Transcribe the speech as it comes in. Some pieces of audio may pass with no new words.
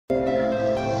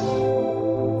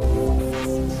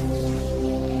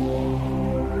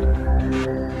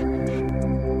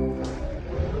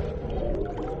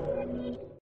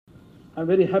I'm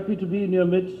very happy to be in your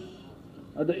midst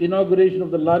at the inauguration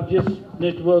of the largest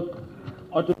network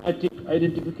automatic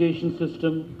identification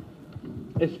system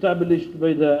established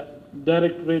by the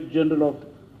Directorate General of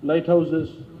Lighthouses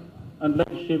and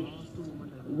Lightships,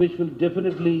 which will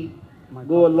definitely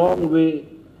go a long way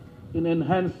in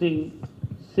enhancing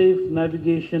safe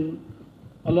navigation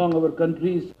along our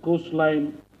country's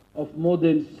coastline of more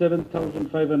than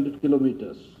 7,500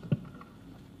 kilometers.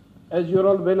 As you're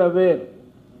all well aware,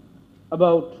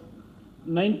 about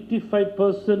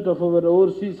 95% of our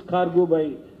overseas cargo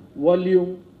by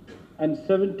volume and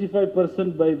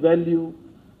 75% by value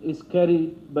is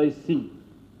carried by sea.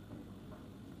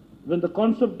 When the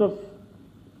concept of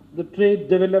the trade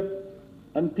developed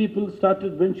and people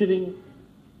started venturing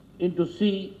into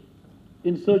sea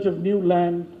in search of new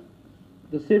land,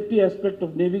 the safety aspect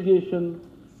of navigation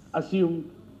assumed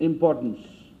importance.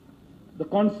 The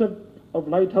concept of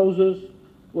lighthouses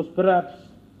was perhaps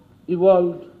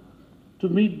evolved to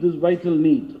meet this vital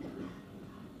need.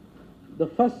 The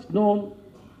first known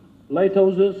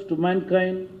lighthouses to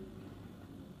mankind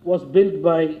was built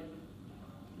by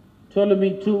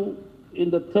Ptolemy II in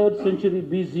the 3rd century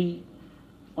BC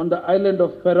on the island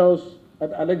of Pharos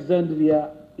at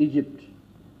Alexandria, Egypt.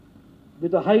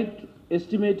 With a height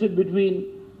estimated between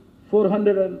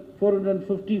 400 and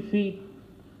 450 feet,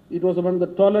 it was among the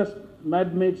tallest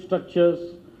man-made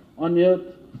structures on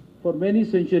earth for many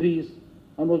centuries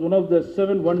and was one of the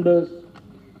 7 wonders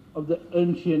of the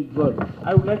ancient world.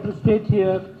 I would like to state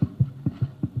here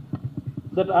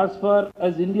that as far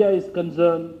as India is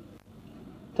concerned,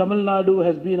 Tamil Nadu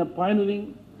has been a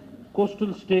pioneering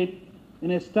coastal state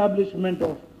in establishment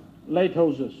of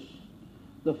lighthouses.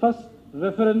 The first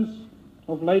reference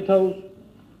of lighthouse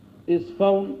is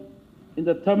found in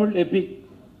the Tamil epic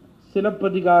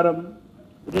Silappadigaram,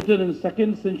 written in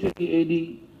 2nd century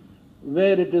AD,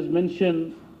 where it is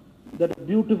mentioned that a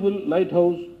beautiful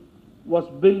lighthouse was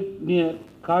built near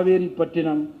Kaveri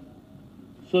Pattinam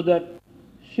so that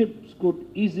ships could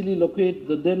easily locate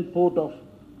the then port of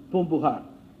Pumbuhar.